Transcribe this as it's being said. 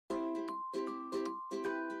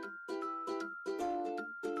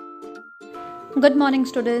Good morning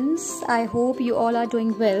students, I hope you all are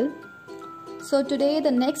doing well. So today the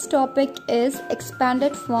next topic is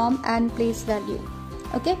expanded form and place value,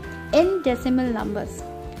 okay, in decimal numbers.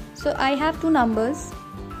 So I have two numbers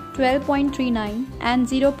 12.39 and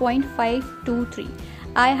 0.523.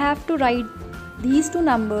 I have to write these two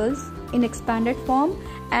numbers in expanded form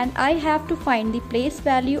and I have to find the place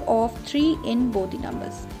value of 3 in both the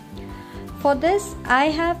numbers. For this, I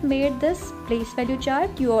have made this place value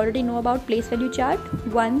chart. You already know about place value chart.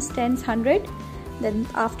 Ones, tens, hundred. Then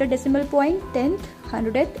after decimal point, tenth,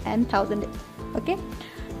 hundredth and thousandth. Okay.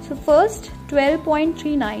 So first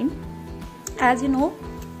 12.39. As you know,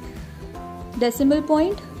 decimal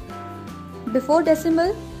point. Before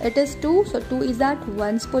decimal, it is 2. So 2 is at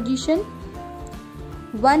ones position.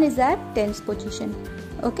 1 is at tens position.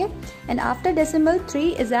 Okay. And after decimal,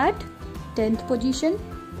 3 is at tenth position.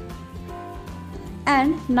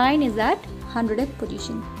 And 9 is at 100th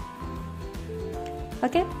position.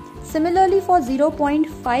 Okay. Similarly for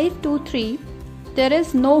 0.523, there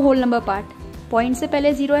is no whole number part. Point से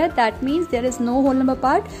पहले 0 है, that means there is no whole number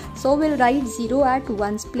part. So we'll write 0 at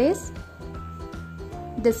ones place.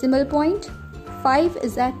 Decimal point. 5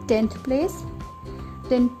 is at 10th place.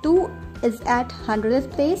 Then 2 is at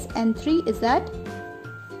 100th place and 3 is at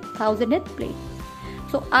 1000th place.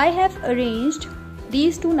 So I have arranged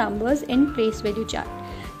these two numbers in place value chart.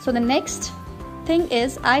 So the next thing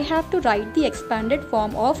is I have to write the expanded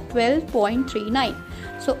form of 12.39.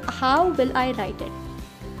 So how will I write it?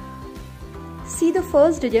 See the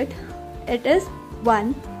first digit, it is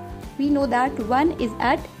 1. We know that 1 is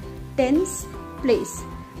at tens place.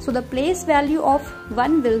 So the place value of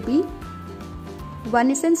 1 will be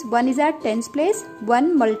 1, since 1 is at tens place,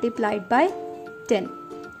 1 multiplied by 10.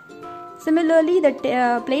 Similarly, the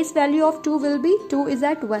place value of 2 will be 2 is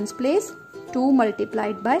at ones place, 2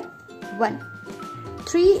 multiplied by 1.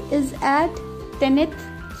 3 is at 10th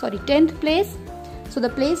place. So the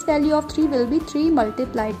place value of 3 will be 3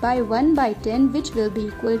 multiplied by 1 by 10, which will be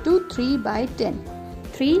equal to 3 by 10.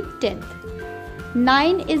 3 tenth.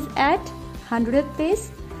 9 is at 100th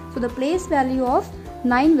place. So the place value of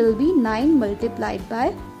 9 will be 9 multiplied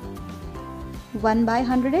by 1 by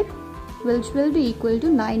 100, which will be equal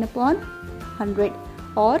to 9 upon 100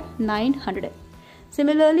 or 900.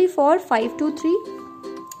 Similarly for 523,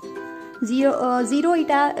 0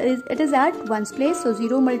 it is at ones place. So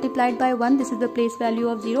 0 multiplied by 1, this is the place value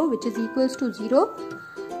of 0, which is equals to 0.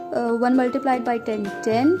 1 multiplied by 10,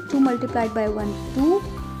 10. 2 multiplied by 1, 2.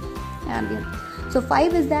 And so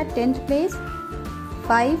 5 is at 10th place.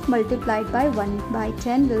 5 multiplied by 1 by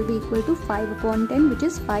 10 will be equal to 5 upon 10, which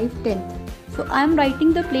is 5 tenth. So I am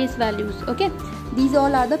writing the place values. Okay, these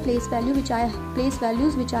all are the place values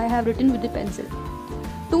which I have written with the pencil.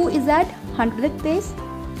 2 is at 100th place.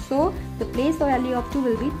 So the place value of 2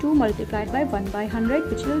 will be 2 multiplied by 1 by 100,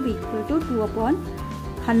 which will be equal to 2 upon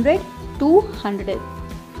 100 to 100th.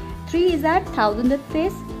 3 is at 1000th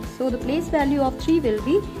place. So the place value of 3 will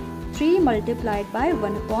be 3 multiplied by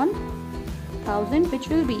 1 upon 1000, which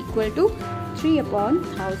will be equal to 3 upon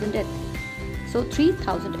 1000th. So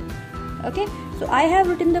 3000th. Okay, so I have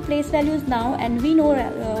written the place values now and we know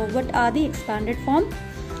what are the expanded form.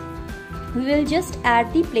 We will just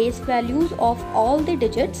add the place values of all the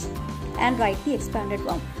digits and write the expanded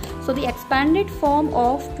form. So the expanded form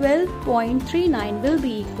of 12.39 will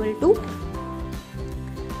be equal to,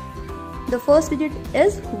 the first digit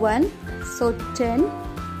is 1, so 10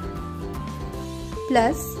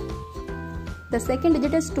 plus, the second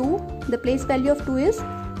digit is 2, the place value of 2 is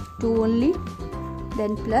 2 only,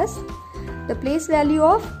 then plus, the place value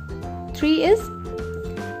of 3 is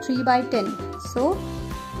 3 by 10. So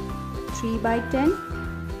 3 by 10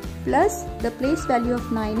 plus the place value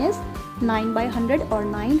of 9 is 9 by 100 or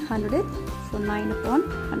 900th. So 9 upon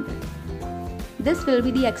 100. This will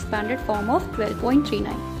be the expanded form of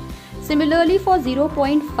 12.39. Similarly for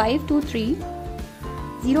 0.523,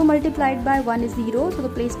 0 multiplied by 1 is 0. So the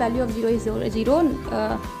place value of 0 is 0.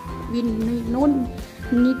 We no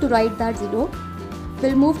need to write that 0.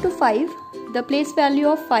 We'll move to 5. The place value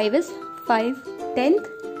of 5 is 5 tenth.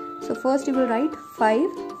 So first you will write 5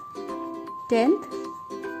 tenth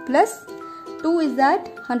plus 2 is at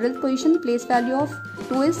 100th position. Place value of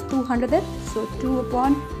 2 is 200th. So 2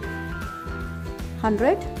 upon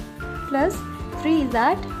 100 plus 3 is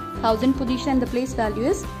at 1000 position. The place value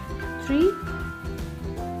is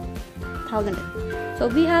 3000. So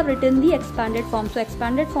we have written the expanded form. So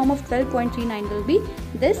expanded form of 12.39 will be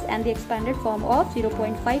this and the expanded form of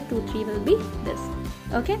 0.523 will be this.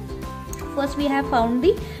 Okay. First we have found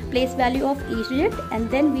the place value of each digit and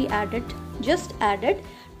then we just added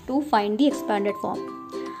to find the expanded form.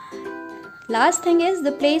 Last thing is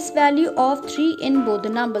the place value of 3 in both the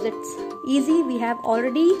numbers. It's easy, we have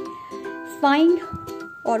already found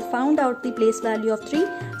out the place value of 3.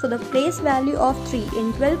 So the place value of 3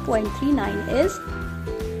 in 12.39 is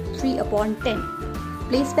 3 upon 10.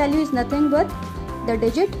 Place value is nothing but the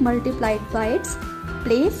digit multiplied by its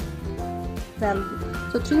place value.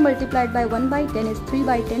 So 3 multiplied by 1 by 10 is 3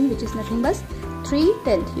 by 10, which is nothing but 3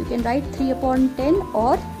 tenths. You can write 3 upon 10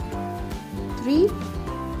 or 3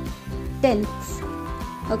 tenths.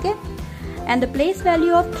 Okay, and the place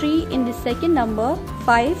value of 3 in the second number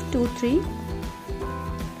 523.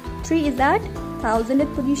 3 is at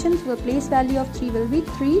 1000th position, so the place value of 3 will be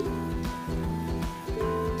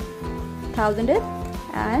 3000th,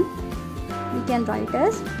 and we can write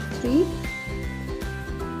as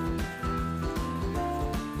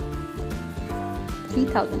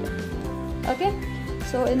 3000th. Okay,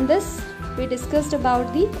 so in this we discussed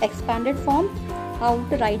about the expanded form, how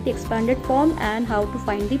to write the expanded form and how to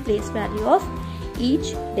find the place value of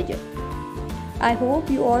each digit. I hope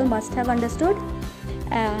you all must have understood,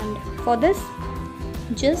 and for this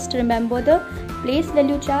just remember the place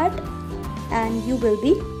value chart and you will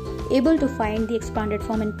be able to find the expanded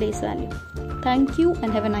form and place value. Thank you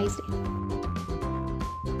and have a nice day.